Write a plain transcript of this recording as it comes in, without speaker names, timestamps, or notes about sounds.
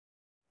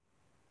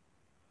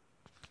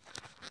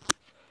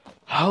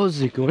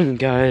How's it going,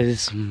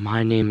 guys?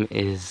 My name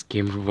is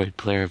Gamerboy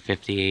Player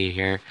 58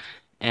 here,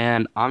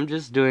 and I'm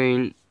just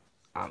doing.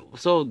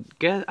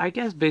 I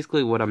guess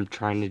basically what I'm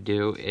trying to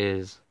do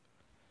is,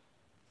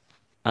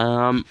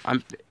 um,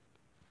 I'm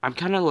I'm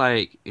kind of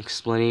like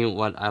explaining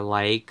what I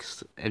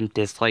likes and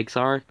dislikes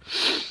are,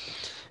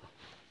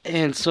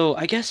 and so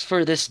I guess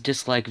for this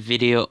dislike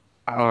video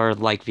or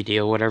like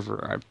video,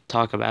 whatever I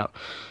talk about,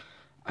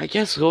 I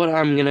guess what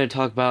I'm gonna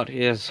talk about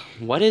is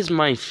what is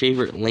my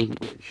favorite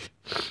language.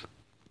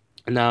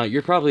 Now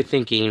you're probably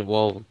thinking,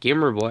 well,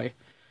 Gamerboy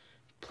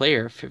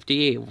Player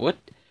 58.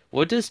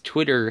 What does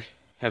Twitter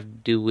have to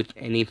do with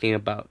anything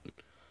about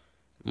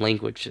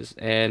languages?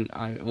 And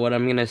what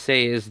I'm gonna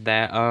say is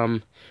that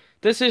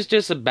this is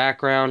just a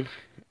background.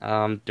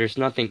 There's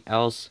nothing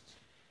else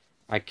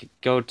I could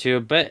go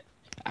to, but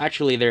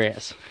actually there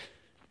is.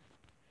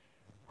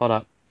 Hold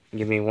up,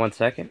 give me 1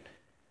 second.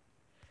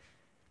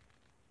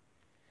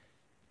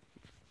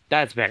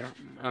 That's better.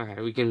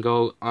 Alright, we can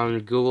go on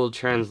Google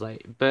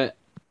Translate, but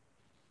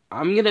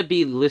I'm gonna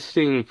be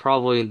listing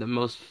probably the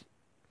most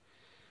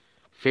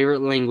favorite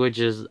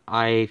languages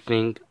I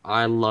think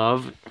I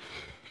love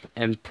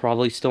and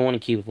probably still want to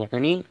keep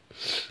learning.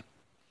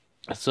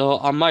 So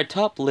on my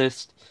top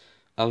list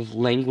of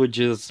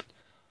languages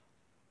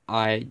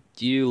I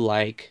do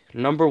like,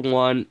 number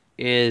one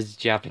is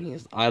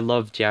Japanese. I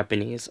love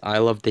Japanese. I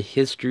love the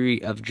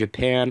history of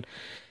Japan,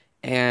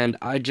 and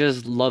I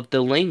just love the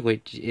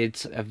language.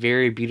 It's a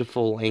very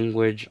beautiful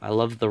language. I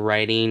love the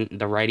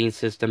writing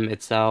system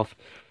itself,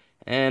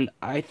 and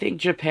I think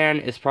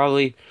Japan is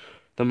probably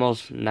the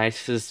most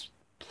nicest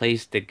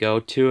place to go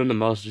to and the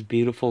most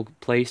beautiful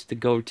place to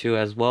go to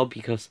as well,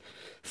 because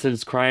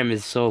since crime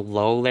is so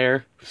low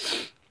there,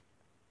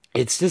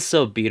 it's just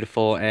so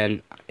beautiful.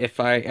 And if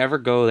I ever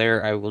go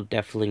there, I will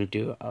definitely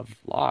do a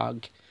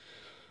vlog.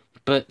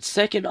 But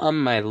second on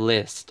my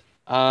list,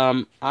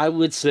 I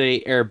would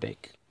say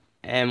Arabic.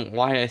 And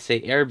why I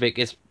say Arabic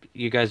is,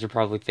 you guys are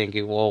probably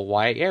thinking, well,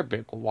 why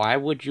Arabic? Why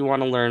would you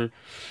want to learn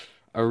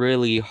a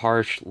really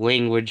harsh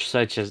language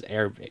such as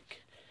Arabic?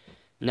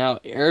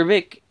 Now,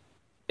 Arabic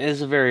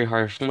is a very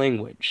harsh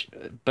language,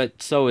 but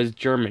so is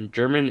German.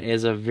 German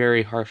is a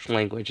very harsh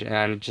language, and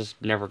I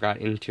just never got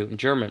into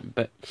German.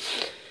 But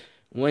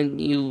when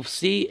you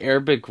see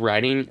Arabic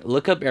writing,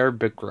 look up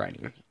Arabic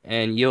writing,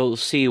 and you'll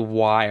see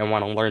why I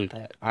want to learn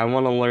that. I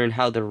want to learn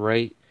how to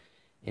write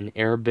in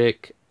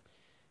Arabic,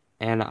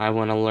 and I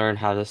want to learn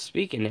how to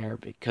speak in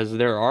Arabic, because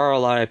there are a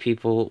lot of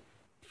people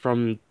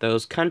from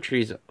those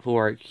countries who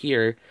are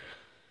here,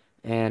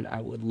 and I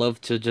would love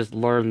to just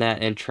learn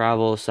that and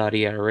travel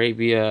Saudi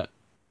Arabia,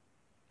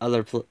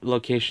 other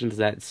locations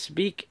that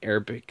speak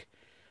Arabic,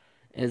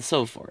 and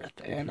so forth.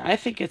 And I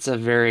think it's a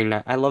very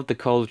nice. I love the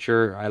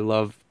culture. I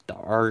love the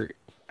art.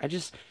 I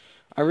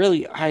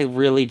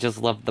really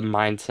just love the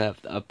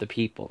mindset of the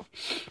people.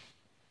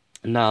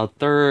 Now,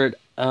 third,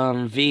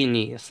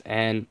 Viennese,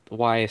 and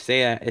why I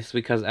say that is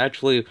because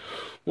actually,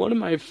 one of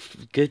my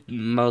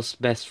most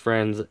best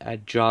friends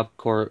at Job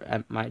Corps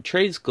at my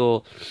trade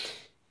school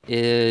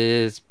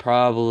is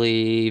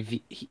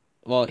probably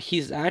well,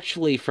 he's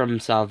actually from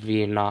South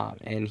Vietnam,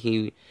 and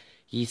he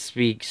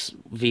speaks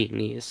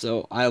Vietnamese.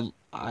 So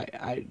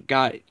I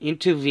got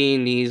into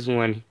Vietnamese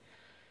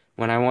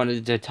when I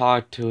wanted to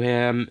talk to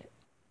him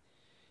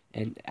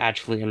and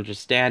actually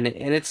understand it.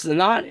 And it's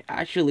not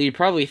actually, you're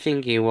probably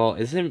thinking, well,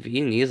 isn't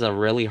Vietnamese a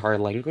really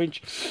hard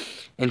language?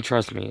 And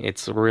trust me,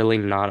 it's really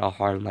not a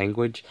hard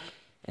language.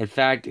 In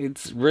fact,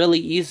 it's really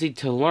easy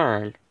to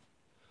learn.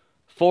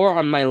 Four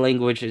on my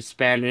language is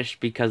Spanish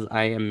because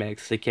I am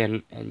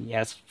Mexican, and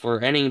yes,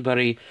 for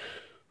anybody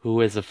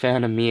who is a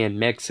fan of me in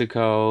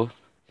Mexico,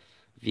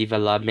 Viva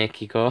la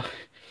Mexico.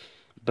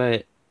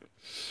 But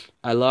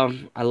I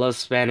love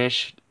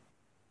Spanish.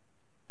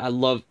 I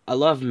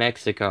love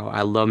Mexico.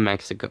 I love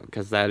Mexico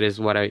because that is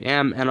what I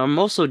am, and I'm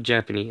also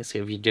Japanese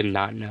if you did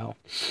not know.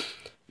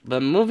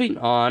 But moving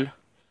on,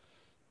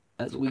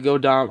 as we go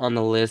down on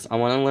the list, I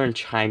want to learn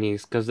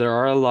Chinese because there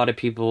are a lot of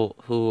people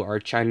who are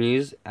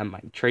Chinese at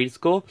my trade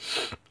school.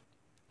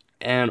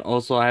 And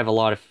also I have a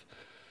lot of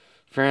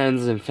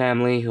friends and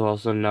family who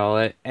also know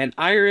it. And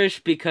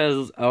Irish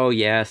because, oh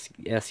yes,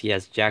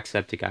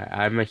 Jacksepticeye.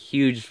 I'm a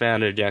huge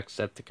fan of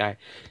Jacksepticeye.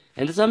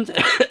 And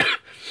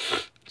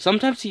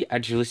sometimes he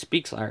actually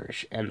speaks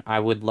Irish, and I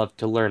would love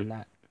to learn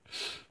that.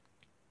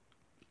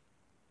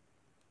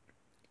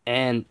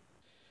 And,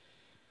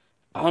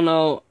 I don't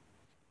know.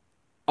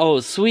 Oh,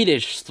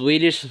 Swedish.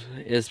 Swedish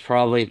is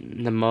probably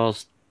the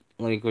most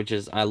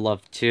languages I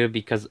love too,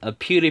 because of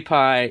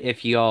PewDiePie,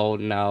 if you all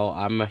know,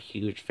 I'm a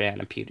huge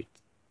fan of Pewds.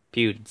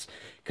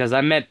 Because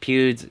I met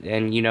Pewds,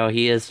 and you know,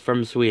 he is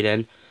from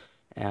Sweden,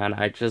 and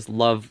I just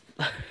love,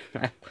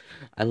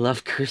 I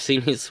love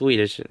cursing in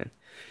Swedish.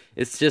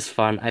 It's just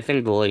fun. I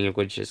think the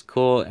language is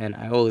cool, and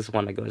I always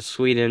want to go to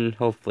Sweden.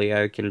 Hopefully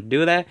I can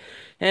do that,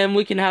 and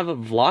we can have a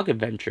vlog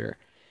adventure.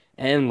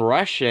 And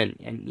Russian,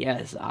 and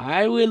yes,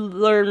 I will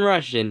learn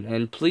Russian,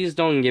 and please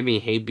don't give me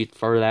hate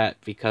for that,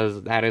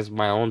 because that is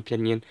my own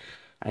opinion.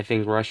 I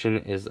think Russian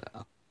is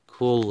a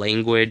cool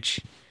language,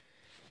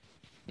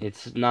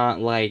 It's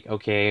not like,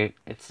 okay,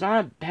 it's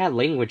not a bad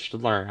language to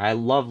learn. I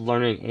love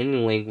learning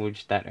any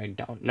language that I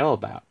don't know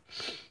about.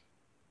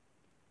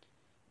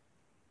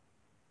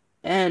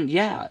 And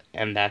yeah,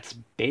 and that's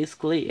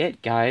basically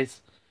it,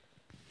 guys.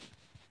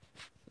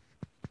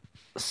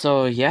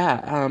 So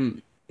yeah,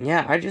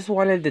 I just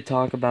wanted to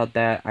talk about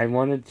that. I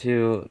wanted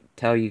to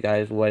tell you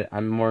guys what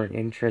I'm more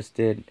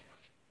interested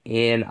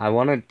in. I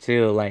wanted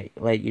to like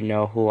let you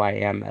know who I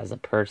am as a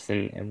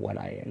person and what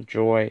I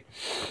enjoy.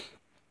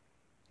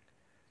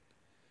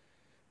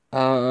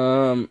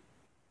 Um,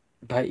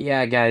 but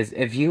yeah, guys,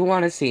 if you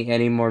want to see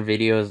any more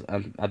videos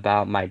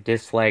about my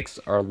dislikes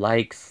or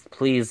likes,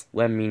 please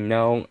let me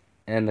know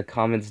in the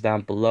comments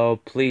down below.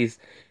 Please,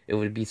 it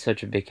would be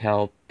such a big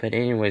help. But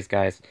anyways,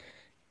 guys,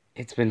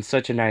 it's been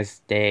such a nice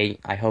day.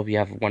 I hope you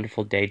have a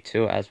wonderful day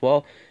too as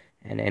well.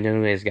 And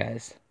anyways,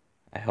 guys,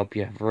 I hope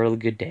you have a really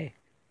good day.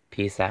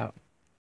 Peace out.